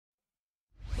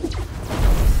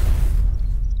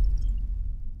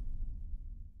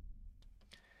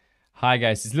Hi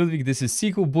guys, it's Ludwig. This is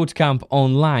SQL Bootcamp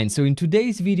Online. So in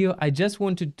today's video, I just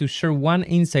wanted to share one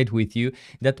insight with you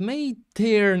that may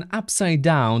turn upside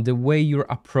down the way you're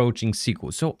approaching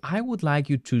SQL. So I would like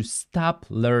you to stop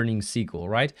learning SQL,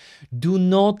 right? Do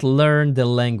not learn the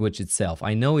language itself.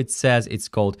 I know it says it's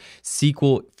called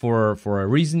SQL for a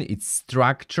reason. It's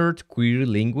structured query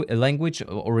language.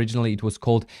 Originally, it was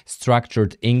called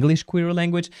structured English query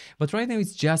language, but right now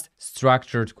it's just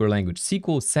structured query language.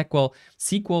 SQL,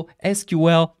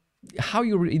 SQL, how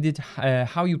you read it,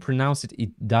 how you pronounce it, it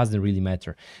doesn't really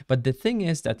matter. But the thing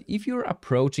is that if you're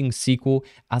approaching SQL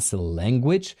as a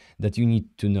language that you need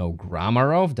to know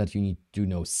grammar of, that you need to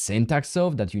know syntax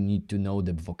of, that you need to know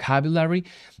the vocabulary,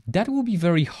 that will be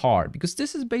very hard, because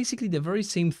this is basically the very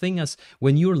same thing as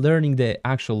when you're learning the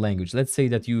actual language. Let's say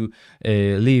that you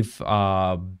live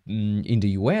in the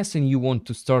US and you want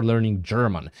to start learning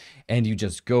German, and you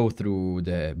just go through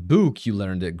the book, you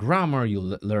learn the grammar,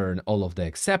 you learn all of the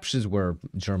exceptions, where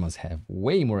Germans have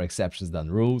way more exceptions than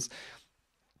rules,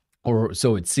 or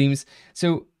so it seems.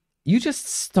 So you just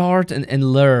start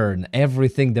and learn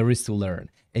everything there is to learn,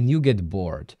 and you get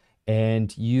bored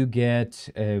and you get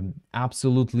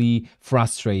absolutely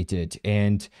frustrated,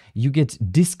 and you get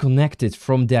disconnected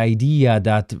from the idea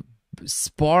that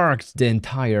sparked the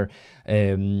entire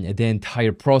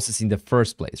process in the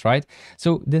first place, right?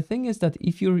 So the thing is that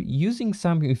if you're using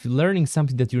something, if you're learning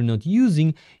something that you're not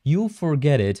using, you'll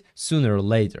forget it sooner or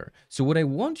later. So what I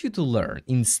want you to learn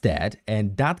instead,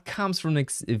 and that comes from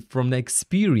the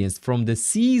experience, from the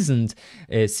seasoned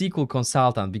SQL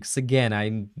consultant, because again,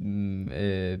 I'm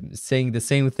saying the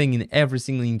same thing in every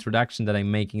single introduction that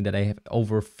I'm making, that I have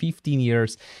over 15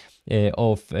 years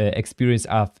of experience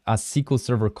as SQL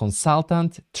Server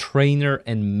consultant, trainer,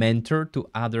 and mentor to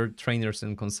other trainers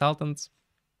and consultants.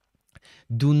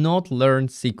 Do not learn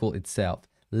SQL itself.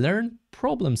 Learn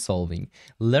problem solving.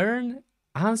 Learn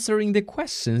answering the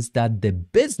questions that the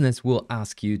business will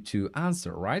ask you to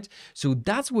answer, right? So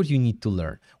that's what you need to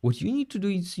learn. What you need to do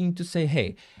is you need to say,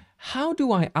 hey, how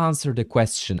do I answer the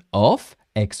question of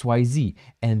XYZ,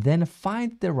 and then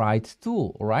find the right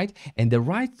tool, right? And the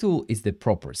right tool is the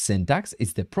proper syntax,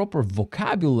 is the proper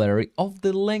vocabulary of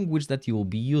the language that you will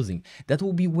be using. That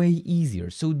will be way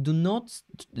easier. So do not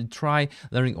try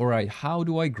learning, all right, how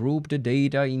do I group the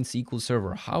data in SQL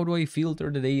Server? How do I filter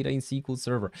the data in SQL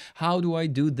Server? How do I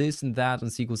do this and that on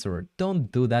SQL Server? Don't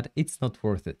do that. It's not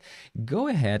worth it. Go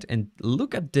ahead and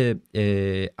look at the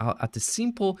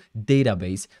simple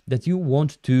database that you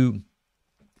want to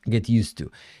get used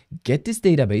to. Get this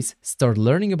database, start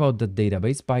learning about the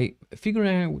database by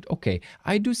figuring out, okay,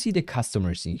 I do see the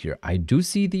customers in here, I do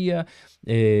see the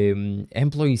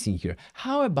employees in here.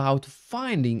 How about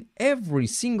finding every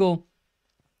single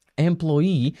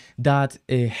employee that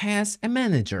has a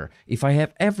manager? If I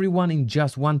have everyone in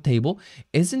just one table,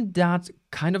 isn't that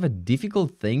kind of a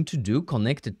difficult thing to do?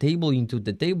 Connect the table into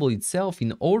the table itself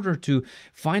in order to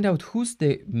find out who's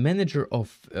the manager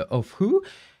of who?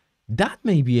 That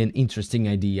may be an interesting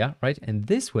idea, right? And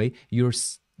this way, you're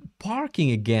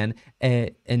sparking again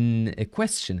a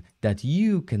question that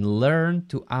you can learn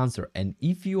to answer. And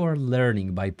if you are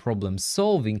learning by problem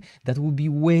solving, that will be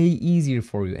way easier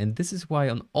for you. And this is why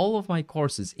on all of my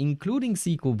courses, including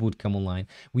SQL Bootcamp Online,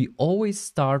 we always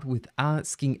start with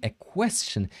asking a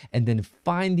question and then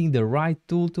finding the right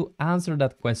tool to answer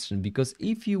that question. Because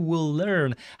if you will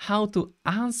learn how to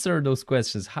answer those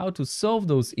questions, how to solve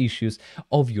those issues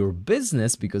of your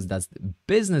business, because that's the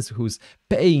business who's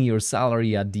paying your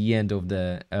salary at the end of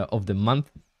the month,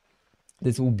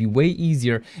 this will be way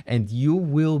easier, and you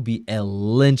will be a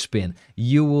linchpin.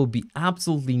 You will be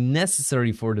absolutely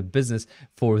necessary for the business,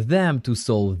 for them to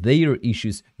solve their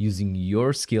issues using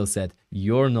your skill set,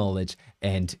 your knowledge,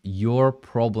 and your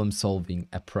problem-solving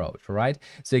approach, right?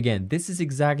 So again, this is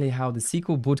exactly how the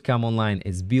SQL Bootcamp Online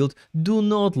is built. Do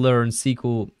not learn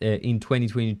SQL in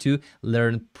 2022.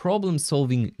 Learn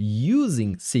problem-solving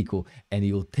using SQL, and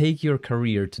you'll take your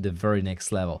career to the very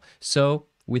next level. So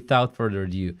without further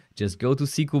ado, just go to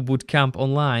SQL Bootcamp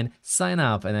Online, sign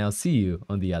up, and I'll see you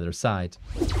on the other side.